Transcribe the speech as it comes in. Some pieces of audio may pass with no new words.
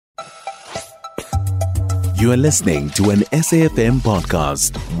You are listening to an SAFM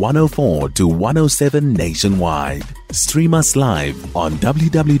podcast, 104 to 107 nationwide. Stream us live on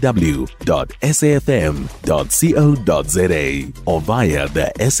www.safm.co.za or via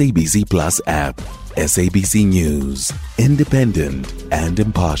the SABC Plus app. SABC News, independent and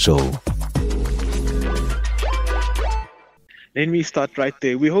impartial. Let me start right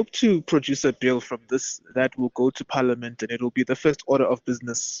there. We hope to produce a bill from this that will go to Parliament, and it will be the first order of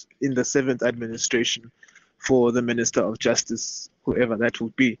business in the 7th administration for the Minister of Justice, whoever that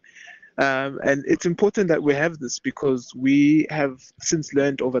will be. And it's important that we have this because we have since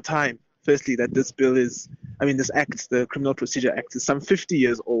learned over time, firstly, that this bill this act, the Criminal Procedure Act, is some 50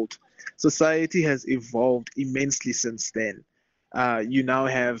 years old. Society has evolved immensely since then. You now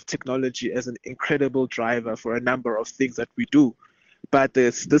have technology as an incredible driver for a number of things that we do. But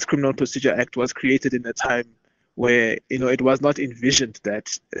this Criminal Procedure Act was created in a time where it was not envisioned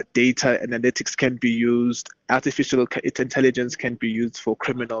that data analytics can be used, artificial intelligence can be used for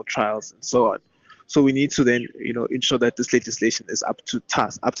criminal trials and so on. So we need to then ensure that this legislation is up to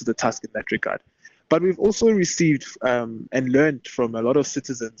the task in that regard. But we've also received and learned from a lot of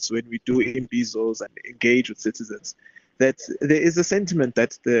citizens when we do imbizos and engage with citizens that there is a sentiment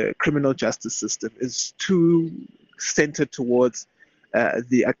that the criminal justice system is too centered towards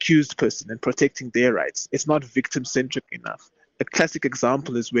the accused person and protecting their rights. It's not victim-centric enough. A classic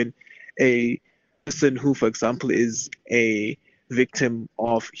example is when a person who, for example, is a victim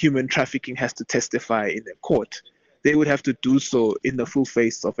of human trafficking has to testify in a court. They would have to do so in the full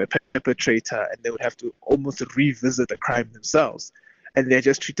face of a perpetrator, and they would have to almost revisit the crime themselves. And they're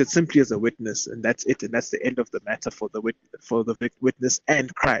just treated simply as a witness, and that's it. And that's the end of the matter for the witness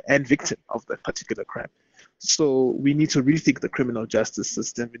and victim of that particular crime. So we need to rethink the criminal justice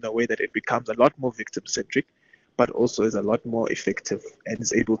system in a way that it becomes a lot more victim-centric, but also is a lot more effective and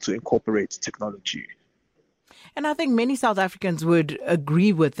is able to incorporate technology. And I think many South Africans would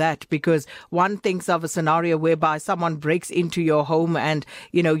agree with that, because one thinks of a scenario whereby someone breaks into your home and,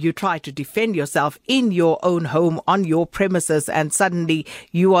 you try to defend yourself in your own home on your premises, and suddenly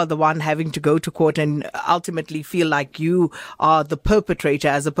you are the one having to go to court and ultimately feel like you are the perpetrator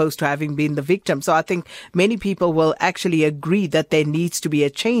as opposed to having been the victim. So I think many people will actually agree that there needs to be a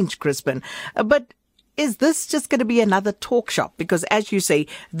change, Crispin. But is this just going to be another talk shop? Because as you say,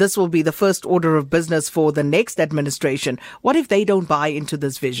 this will be the first order of business for the next administration. What if they don't buy into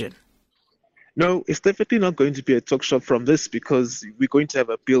this vision? No, it's definitely not going to be a talk shop from this, because we're going to have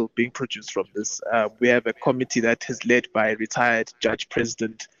a bill being produced from this. We have a committee that is led by retired Judge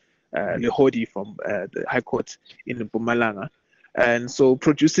President Lehodi from the High Court in Mpumalanga. And so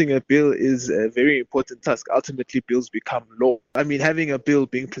producing a bill is a very important task. Ultimately, bills become law. Having a bill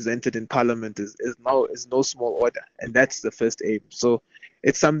being presented in Parliament is no small order, and that's the first aim. So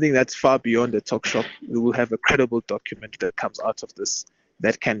it's something that's far beyond a talk shop. We will have a credible document that comes out of this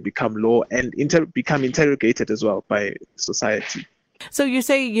that can become law and become interrogated as well by society. So you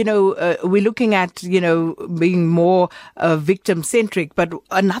say, we're looking at, being more victim-centric, but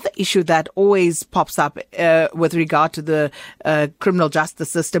another issue that always pops up with regard to the criminal justice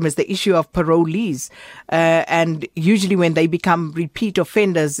system is the issue of parolees. And usually when they become repeat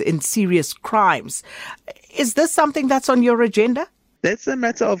offenders in serious crimes. Is this something that's on your agenda? That's a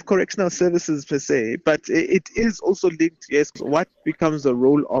matter of correctional services per se, but it is also linked, yes, what becomes the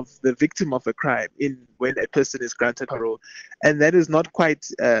role of the victim of a crime when a person is granted parole. And that is not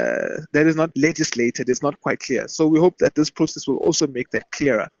legislated, it's not quite clear. So we hope that this process will also make that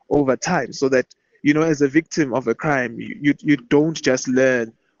clearer over time, so that, as a victim of a crime, you don't just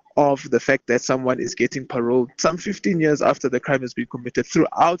learn of the fact that someone is getting paroled some 15 years after the crime has been committed.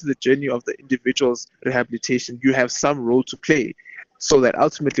 Throughout the journey of the individual's rehabilitation, you have some role to play, so that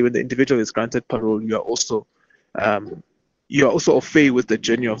ultimately when the individual is granted parole, you are also au fait with the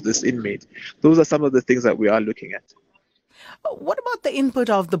journey of this inmate. Those are some of the things that we are looking at. What about the input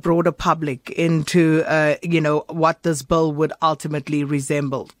of the broader public into, what this bill would ultimately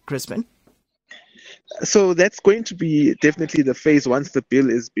resemble, Crispin? So that's going to be definitely the phase once the bill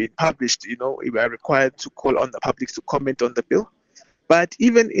is being published. We are required to call on the public to comment on the bill. But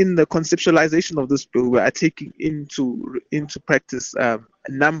even in the conceptualization of this bill, we are taking into practice a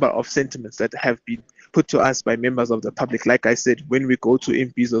number of sentiments that have been put to us by members of the public. Like I said, when we go to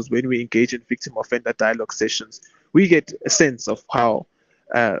imbizos, when we engage in victim offender dialogue sessions, we get a sense of how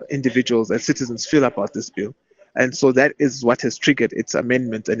individuals and citizens feel about this bill. And so that is what has triggered its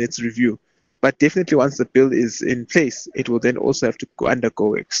amendment and its review. But definitely once the bill is in place, it will then also have to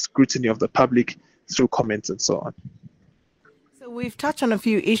undergo scrutiny of the public through comments and so on. We've touched on a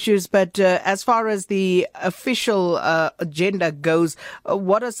few issues, but as far as the official agenda goes,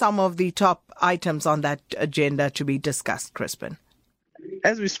 what are some of the top items on that agenda to be discussed, Crispin?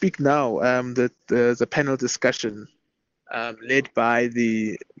 As we speak now, there's a panel discussion led by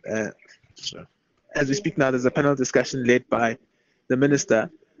the. As we speak now, there's a panel discussion led by the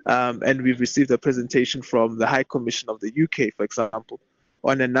minister, and we've received a presentation from the High Commission of the UK, for example,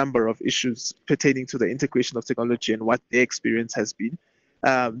 on a number of issues pertaining to the integration of technology and what their experience has been.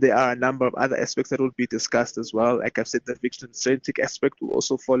 There are a number of other aspects that will be discussed as well. Like I've said, the victim-centric aspect will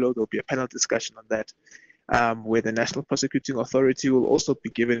also follow. There'll be a panel discussion on that, where the National Prosecuting Authority will also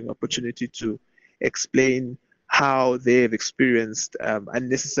be given an opportunity to explain how they've experienced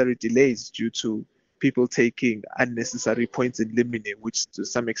unnecessary delays due to people taking unnecessary points in limine, which to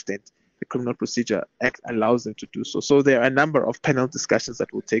some extent the Criminal Procedure Act allows them to do so. So there are a number of panel discussions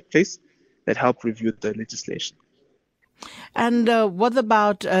that will take place that help review the legislation. And what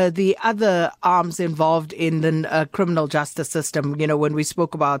about the other arms involved in the criminal justice system? You know, when we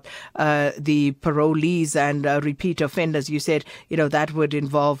spoke about the parolees and repeat offenders, you said, you know, that would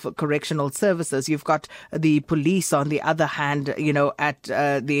involve correctional services. You've got the police on the other hand, you know, at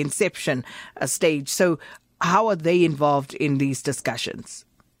the inception stage. So how are they involved in these discussions?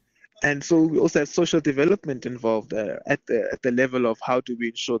 And so we also have social development involved at the level of how do we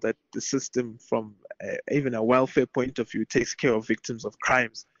ensure that the system from even a welfare point of view takes care of victims of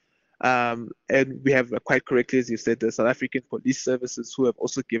crimes. And we have, quite correctly, as you said, the South African Police Services who have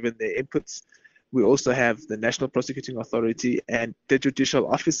also given their inputs. We also have the National Prosecuting Authority and the judicial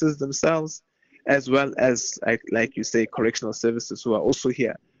officers themselves, as well as, like you say, correctional services who are also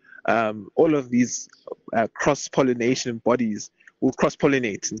here. All of these cross-pollination bodies will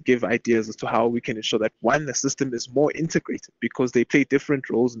cross-pollinate and give ideas as to how we can ensure that, one, the system is more integrated because they play different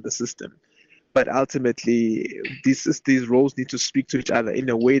roles in the system. But ultimately, these roles need to speak to each other in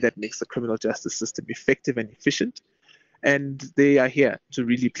a way that makes the criminal justice system effective and efficient. And they are here to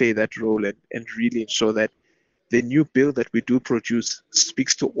really play that role and really ensure that the new bill that we do produce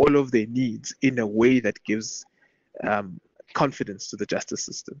speaks to all of their needs in a way that gives confidence to the justice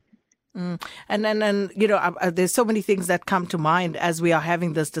system. And then, you know, there's so many things that come to mind as we are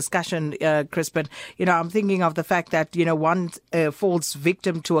having this discussion, Crispin. You know, I'm thinking of the fact that, you know, one falls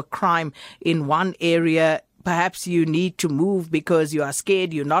victim to a crime in one area. Perhaps you need to move because you are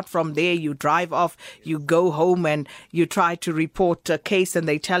scared. You're not from there. You drive off. You go home and you try to report a case and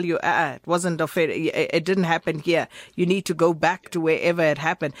they tell you, it wasn't it didn't happen here. You need to go back to wherever it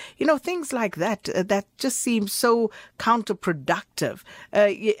happened. You know, things like that, that just seems so counterproductive.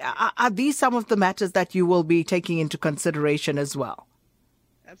 Are these some of the matters that you will be taking into consideration as well?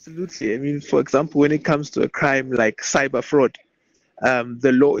 Absolutely. I mean, for example, when it comes to a crime like cyber fraud,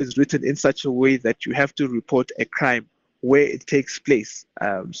 the law is written in such a way that you have to report a crime where it takes place.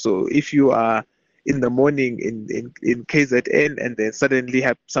 So if you are in the morning in KZN and then suddenly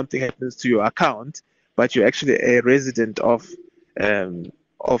something happens to your account, but you're actually a resident of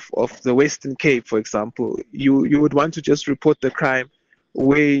the Western Cape, for example, you would want to just report the crime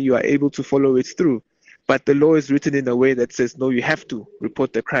where you are able to follow it through. But the law is written in a way that says, no, you have to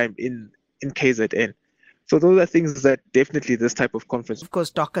report the crime in KZN. So those are things that definitely this type of conference. Of course,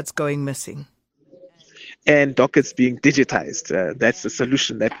 dockets going missing. And dockets being digitized. That's the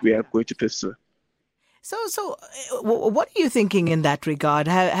solution that we are going to pursue. So what are you thinking in that regard?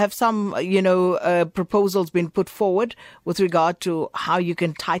 Have some, proposals been put forward with regard to how you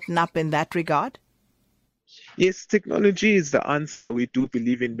can tighten up in that regard? Yes, technology is the answer. We do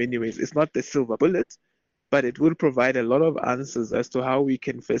believe in many ways. It's not the silver bullet, but it will provide a lot of answers as to how we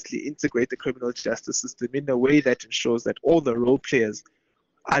can firstly integrate the criminal justice system in a way that ensures that all the role players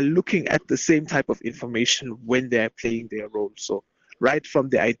are looking at the same type of information when they're playing their role. So right from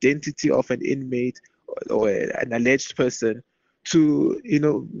the identity of an inmate or an alleged person to,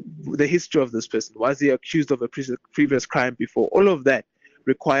 the history of this person. Was he accused of a previous crime before? All of that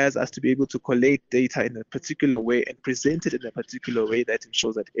requires us to be able to collate data in a particular way and present it in a particular way that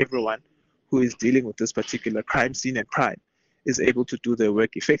ensures that everyone who is dealing with this particular crime scene and crime is able to do their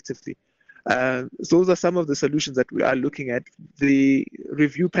work effectively. So those are some of the solutions that we are looking at. The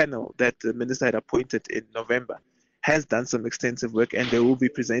review panel that the minister had appointed in November has done some extensive work, and they will be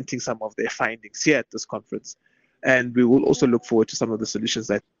presenting some of their findings here at this conference. And we will also look forward to some of the solutions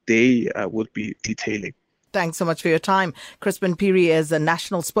that they will be detailing. Thanks so much for your time. Crispin Phiri is the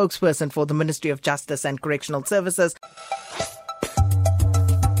national spokesperson for the Ministry of Justice and Correctional Services.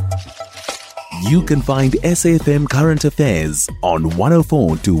 You can find SAFM Current Affairs on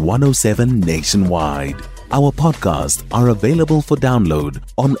 104 to 107 nationwide. Our podcasts are available for download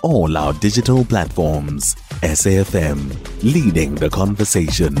on all our digital platforms. SAFM, leading the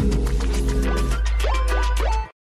conversation.